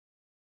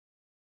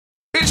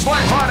It's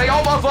Black Friday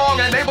all month long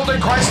at Napleton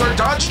Chrysler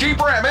Dodge Jeep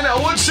Ram in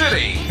Ellwood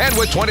City. And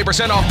with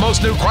 20% off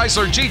most new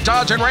Chrysler, Jeep,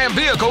 Dodge, and Ram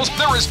vehicles,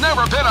 there has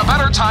never been a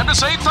better time to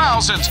save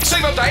thousands.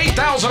 Save up to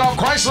 $8,000 off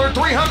Chrysler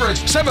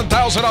 300s, $7,000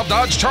 off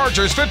Dodge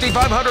Chargers,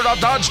 $5,500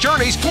 off Dodge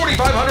Journeys,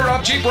 $4,500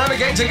 off Jeep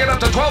Renegades, and get up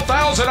to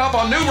 $12,000 off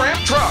on new Ram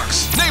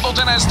trucks.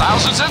 Napleton has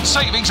thousands in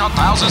savings on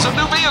thousands of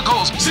new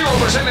vehicles. 0%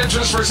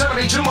 interest for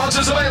 72 months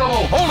is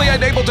available. Only at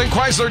Napleton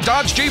Chrysler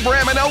Dodge Jeep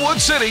Ram in Ellwood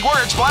City,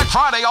 where it's Black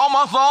Friday all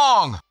month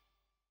long.